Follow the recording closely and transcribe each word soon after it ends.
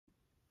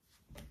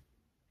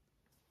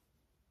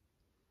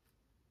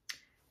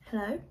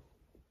Hello.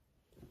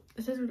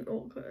 This is really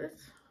awkward.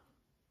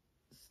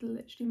 It's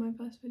literally my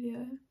first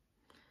video.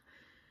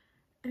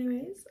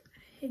 Anyways,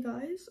 hey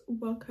guys,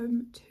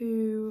 welcome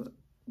to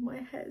my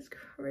hair's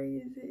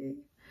crazy.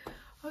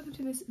 Welcome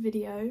to this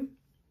video.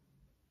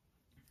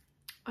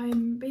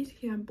 I'm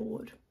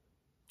bored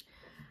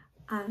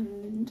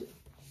and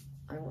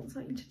I want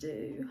something to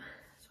do,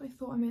 so I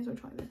thought I may as well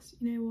try this.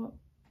 You know what?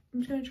 I'm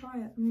just gonna try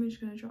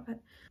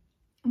it.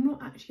 I'm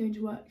not actually going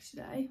to work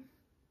today,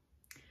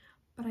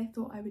 but I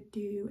thought I would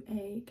do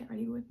a get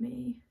ready with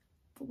me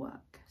for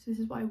work. So this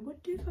is what I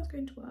would do if I was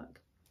going to work.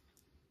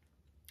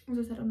 As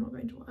I said, I'm not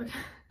going to work,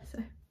 so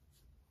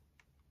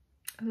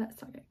let's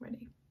start getting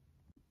ready.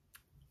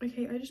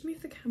 Okay, I just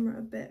moved the camera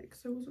a bit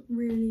because I wasn't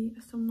really,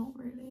 so I'm not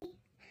really.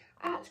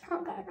 I just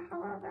can't get the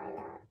camera right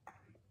now.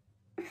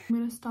 I'm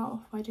going to start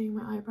off by doing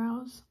my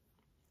eyebrows.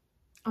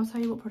 I'll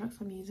tell you what products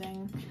I'm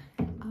using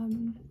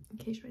in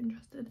case you're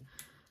interested.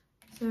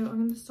 So I'm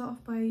going to start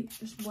off by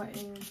just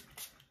wetting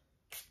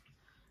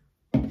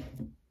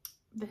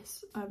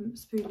this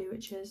spoolie,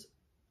 which is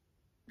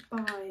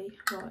by,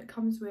 well, it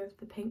comes with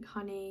the Pink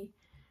Honey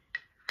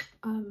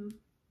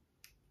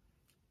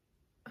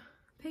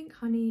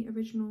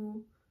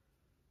original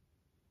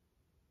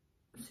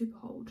super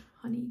hold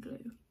honey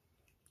glue.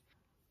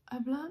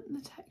 I've learnt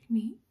the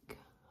technique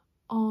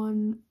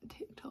on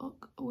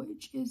TikTok,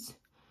 which is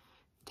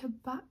to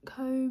back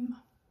comb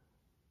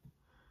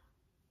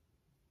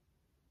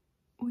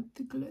with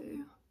the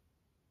glue.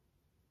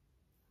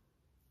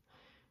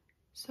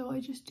 So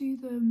I just do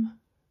them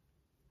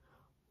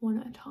one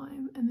at a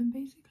time, and then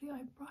basically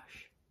I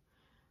brush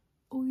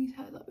all these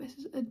hairs up. This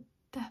is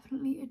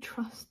definitely a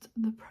trust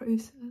the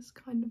process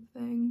kind of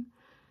thing.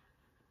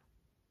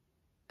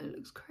 It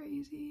looks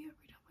crazy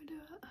every time I do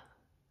it.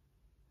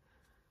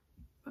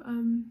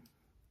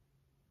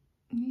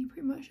 But you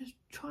pretty much just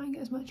try and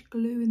get as much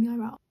glue in the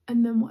eyebrow.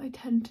 And then what I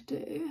tend to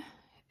do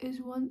is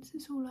once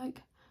it's all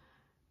like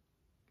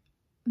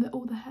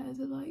all the hairs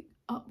are like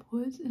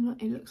upwards and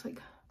like, it looks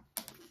like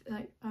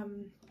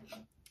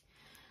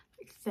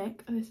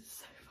thick. Oh, this is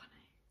so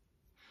funny.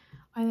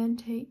 I then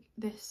take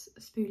this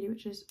spoolie,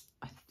 which is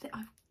I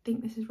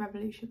think this is the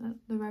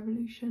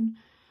Revolution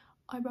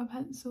eyebrow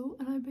pencil,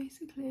 and I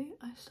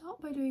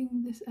start by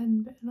doing this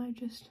end bit, and I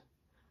just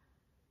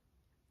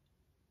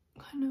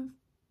kind of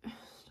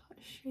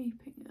start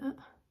shaping it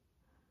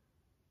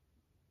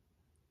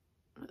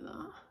like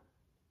that,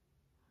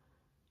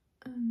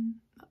 and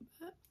that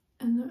bit,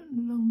 and then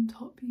along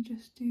top you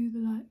just do the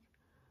like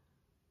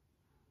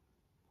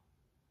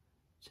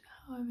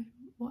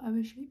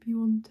whatever shape you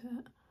want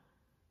it,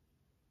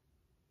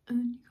 and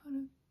then you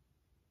kind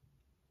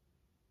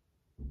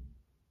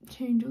of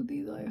change all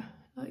these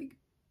like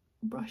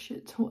brush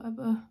it to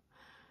whatever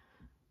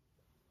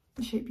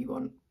shape you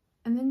want,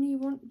 and then you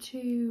want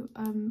to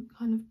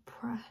kind of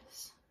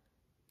press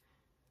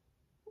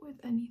with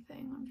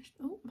anything. I'm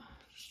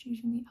just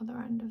using the other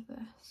end of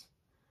this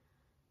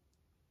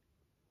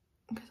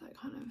because that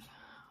kind of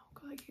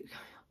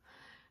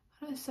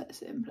kind of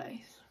sets it in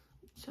place.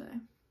 So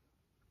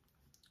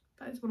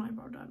that is one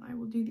eyebrow done. I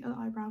will do the other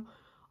eyebrow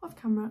off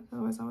camera,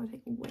 otherwise I would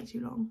take way too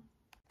long.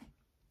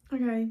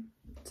 Okay,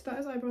 so that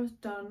is eyebrows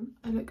done.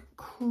 I look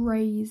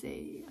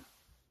crazy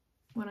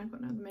when I've got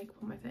no other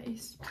makeup on my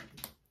face.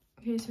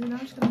 Okay, so we're now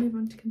just going to move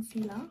on to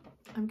concealer.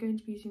 I'm going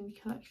to be using the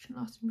Collection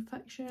Lasting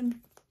Perfection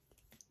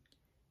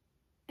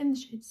in the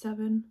shade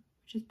 7,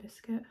 which is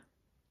Biscuit.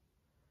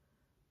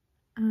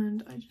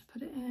 And I just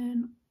put it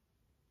in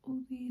all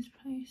these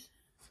places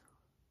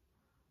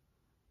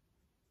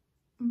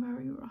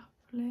very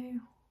roughly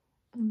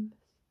on this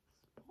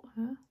spot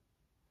here.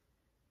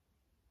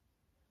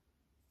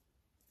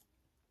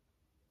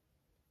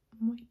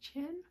 My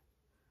chin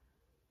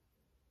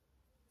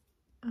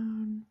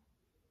and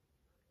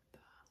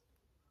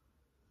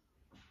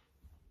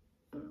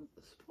the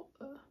spot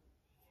there.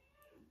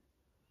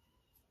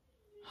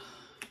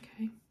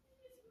 Okay.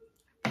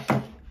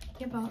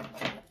 Give up.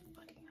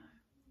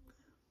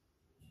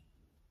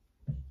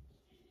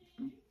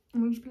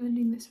 I'm just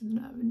blending this with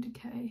an Urban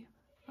Decay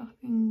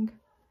fluffing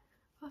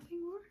brush.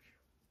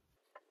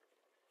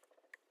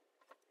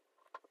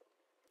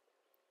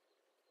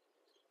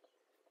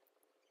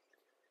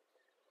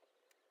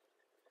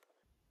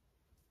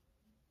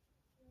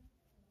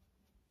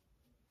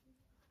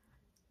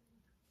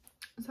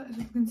 So as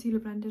the concealer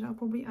blended, I'll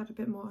probably add a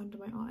bit more under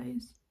my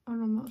eyes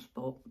and on that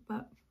spot,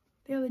 but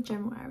the other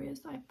general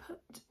areas that I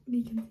put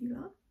the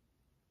concealer.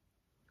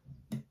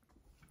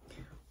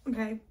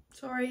 Okay,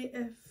 sorry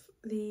if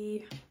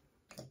the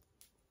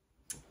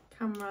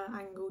camera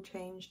angle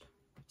changed.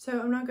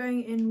 So I'm now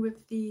going in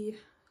with the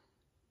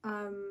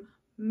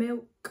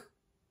Milk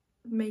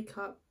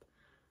Makeup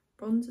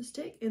bronzer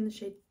stick in the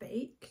shade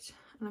Baked,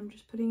 and I'm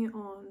just putting it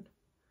on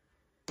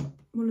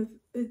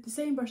the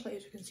same brush that I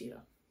used for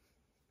concealer.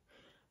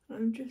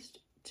 I'm just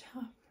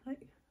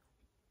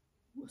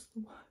what's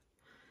the word?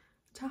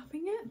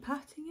 Tapping it,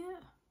 patting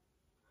it,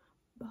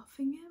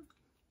 buffing it,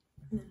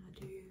 and then I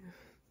do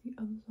the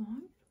other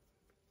side.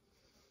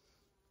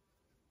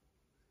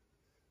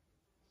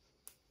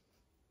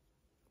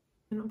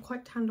 And I'm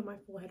quite tanned on my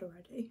forehead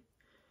already.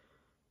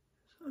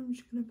 So I'm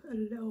just going to put a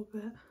little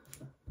bit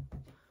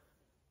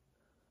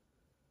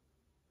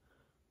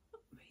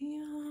up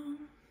here,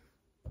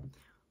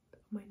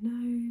 my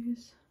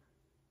nose,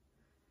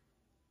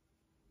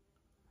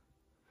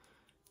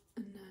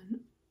 and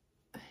then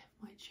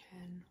my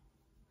chin.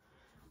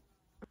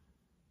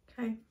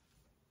 Okay,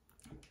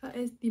 that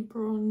is the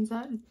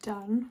bronzer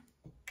done.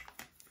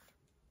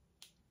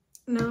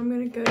 Now I'm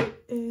going to go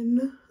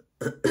in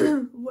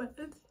with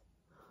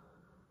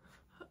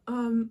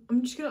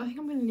I think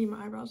I'm going to leave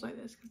my eyebrows like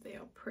this because they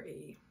are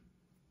pretty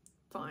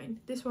fine.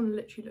 This one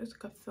literally looks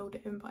like I filled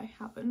it in, but I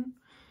haven't.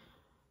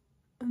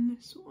 And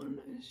this one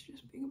is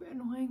just being a bit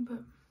annoying,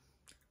 but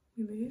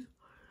we move.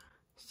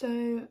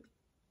 So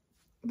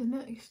the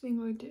next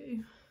thing I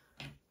do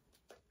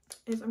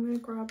is I'm going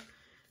to grab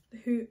my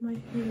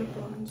Hoola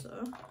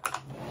bronzer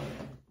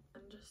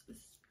and just this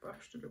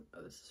brush to look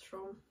where this is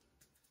from.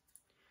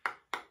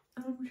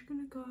 And I'm just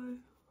going to go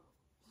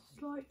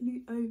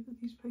slightly over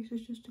these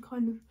places just to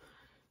kind of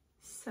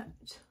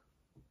set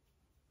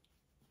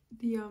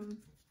the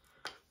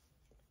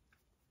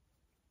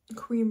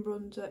cream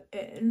bronzer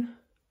in.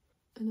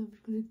 And I'm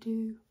just going to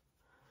do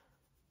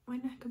my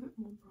neck a bit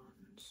more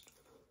bronzed.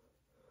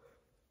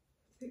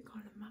 So it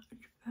kind of matches a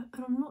bit.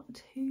 And I'm not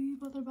too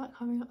bothered about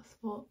having that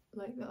spot,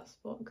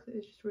 because it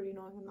is just really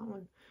annoying on that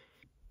one.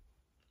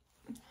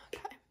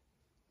 Okay.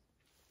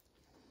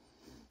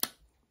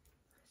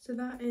 So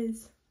that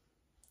is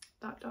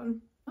that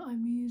done.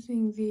 I'm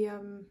using the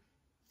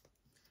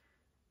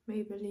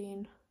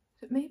Maybelline.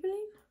 Is it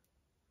Maybelline?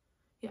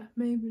 Yeah,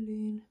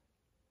 Maybelline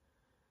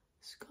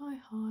Sky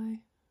High.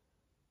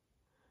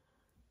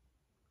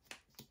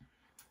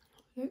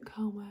 I don't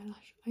curl my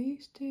eyelash. I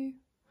used to,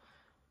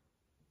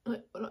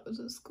 like when I was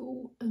at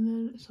school, and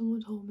then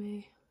someone told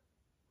me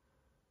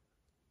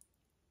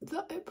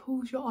that it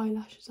pulls your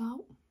eyelashes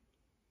out.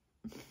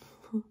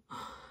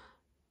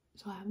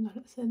 So I haven't done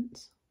it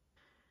since.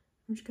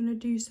 I'm just gonna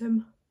do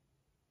some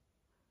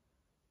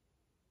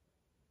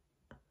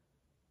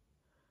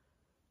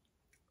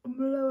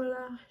lower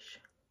lash.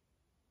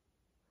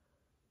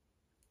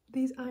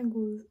 These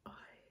angles are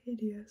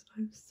hideous.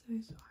 I'm so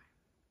sorry.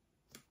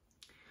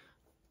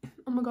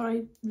 Oh my god,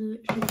 I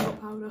literally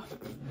got powder.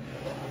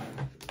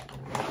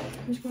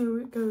 I'm just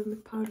gonna go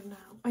with powder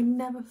now. I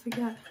never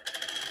forget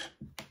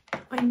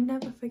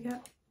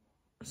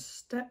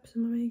steps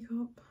in my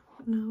makeup.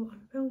 Now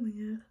I'm filming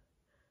it.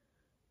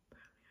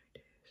 Apparently I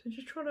do. So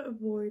just try to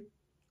avoid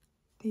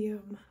the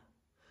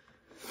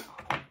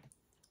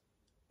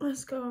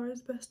mascara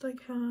as best I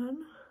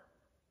can.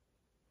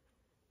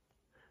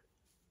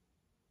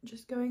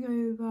 Just going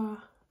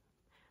over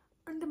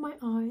under my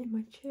eye,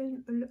 my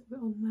chin, a little bit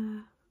on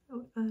there, a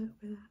little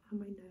bit there, and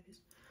my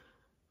nose,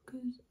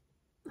 because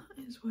that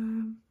is where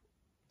I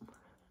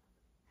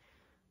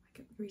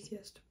get the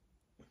greasiest.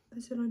 I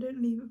said I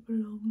don't leave it for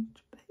long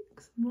to bake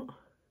because I'm not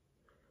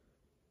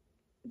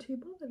too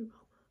bothered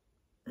about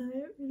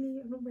that.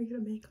 And I'm not very good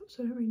at makeup,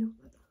 so I don't really know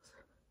what that does.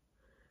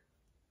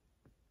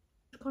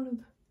 Just kind of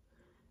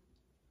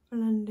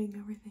blending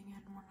everything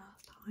in one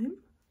last time.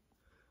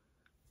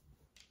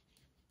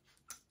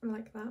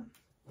 Like that.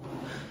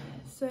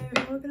 So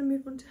now we're going to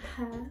move on to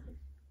hair.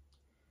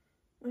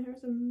 My hair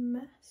is a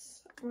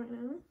mess right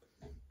now,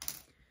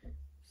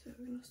 so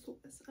we're going to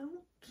sort this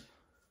out.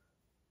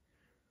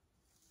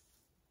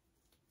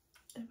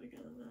 There we go.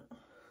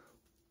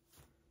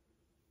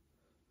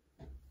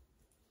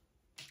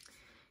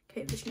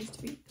 Okay, this needs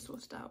to be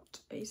sorted out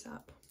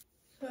ASAP.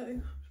 So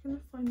I'm just going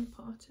to find the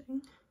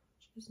parting,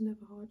 which is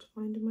never hard to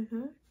find in my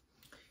hair.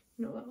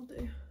 You know what that'll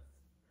do.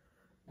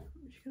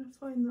 I'm just going to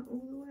find that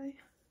all the way.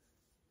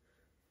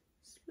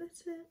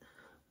 Split it,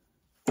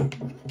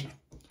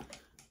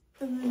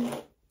 and then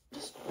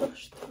just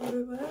brush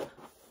through it.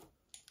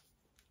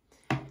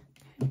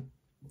 Okay.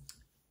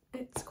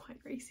 It's quite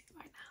greasy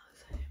right now,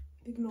 so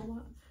ignore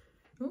that.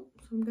 Oh,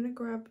 so I'm gonna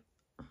grab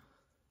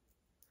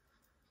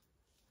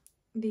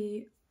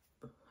the,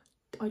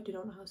 I do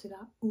not know how to say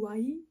that,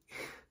 Uai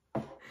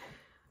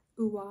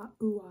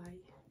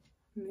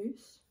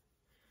mousse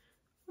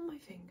on my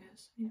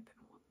fingers. I need a bit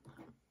more than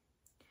that.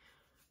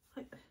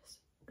 Like this,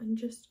 and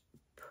just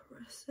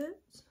press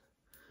it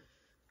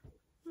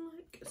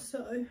like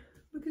so.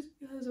 Because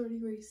your hair's already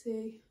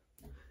greasy,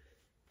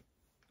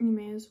 you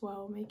may as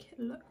well make it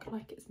look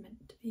like it's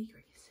meant to be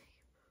greasy.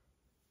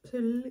 So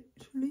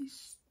literally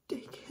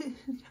stick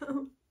it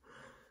down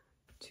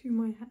to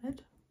my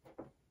head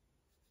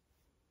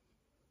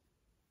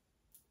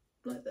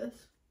like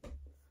this,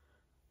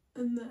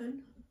 and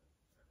then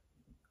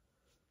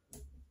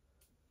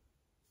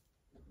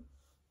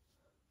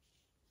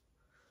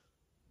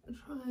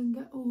try and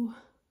get all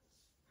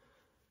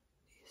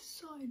these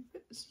side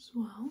bits as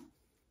well.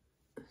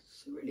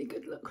 It's a really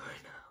good look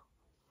right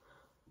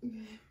now.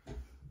 Okay.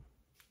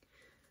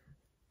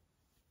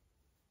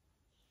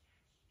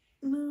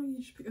 Now you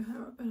just put your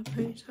hair up in a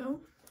ponytail.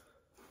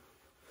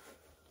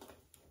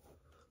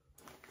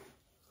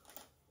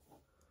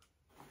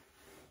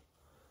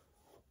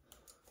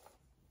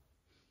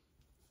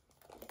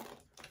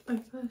 I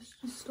first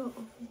just start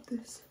off with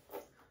this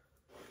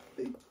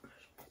big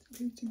brush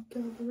basically to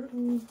gather it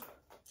all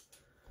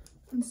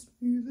and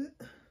smooth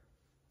it,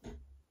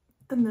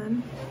 and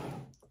then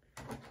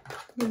I'm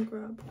going to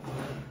grab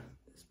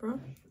this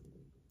brush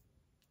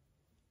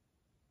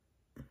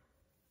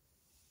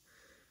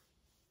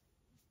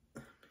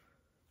and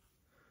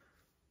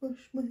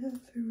brush my hair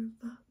through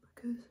with that,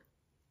 because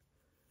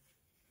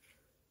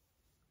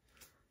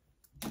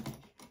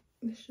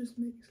this just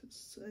makes it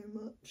so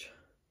much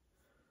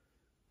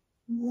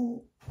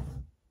more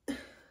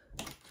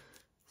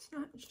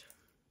snatched.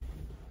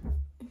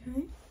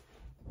 Okay,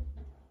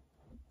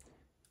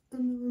 and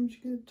then I'm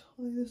just going to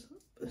tie this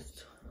up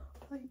as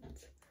tight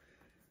as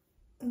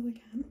I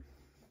can.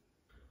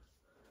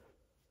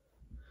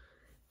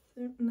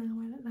 So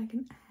now I look like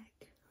an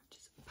egg, which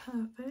is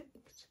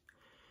perfect.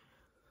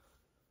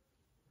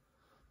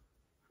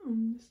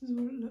 This is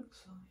what it looks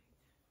like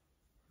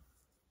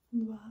on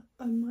the back.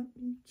 I might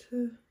need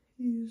to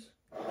use,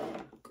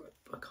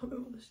 I can't be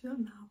able to do that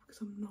now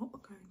because I'm not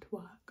going to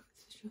work.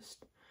 This is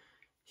just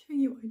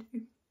showing you what I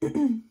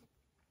do.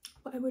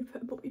 But I would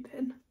put a bobby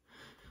pin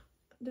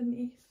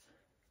underneath,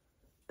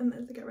 and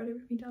then to get ready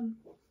with me done.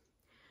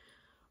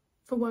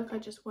 For work I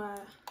just wear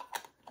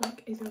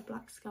like either a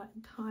black skirt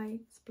and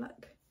tights,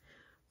 black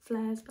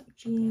flares, black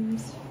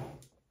jeans,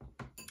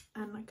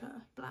 and like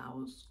a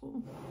blouse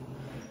or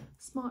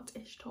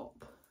smart-ish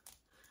top.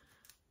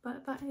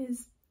 But that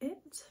is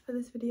it for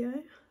this video.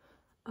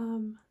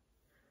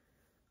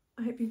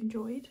 I hope you've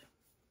enjoyed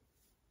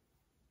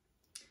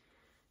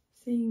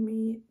seeing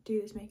me do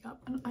this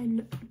makeup, and I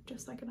look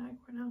just like an egg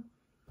right now.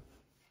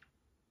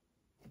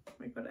 Oh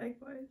my god, egg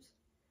vibes.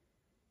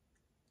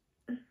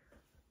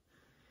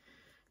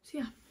 So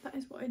yeah, that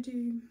is what I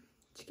do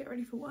to get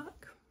ready for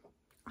work.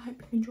 I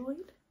hope you've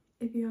enjoyed.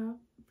 If you have,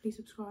 please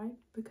subscribe,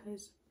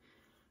 because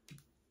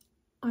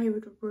I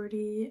would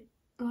really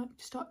like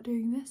to start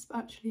doing this but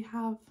actually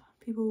have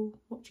people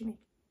watching me,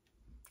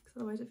 because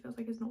otherwise it feels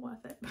like it's not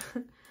worth it.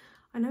 But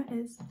I know it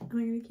is, and I'm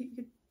going to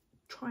keep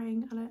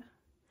trying at it.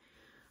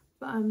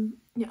 But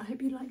yeah, I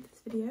hope you liked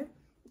this video.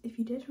 If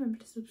you did, remember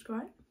to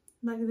subscribe,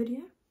 like the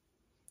video,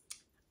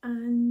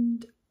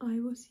 and I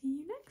will see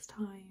you next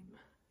time.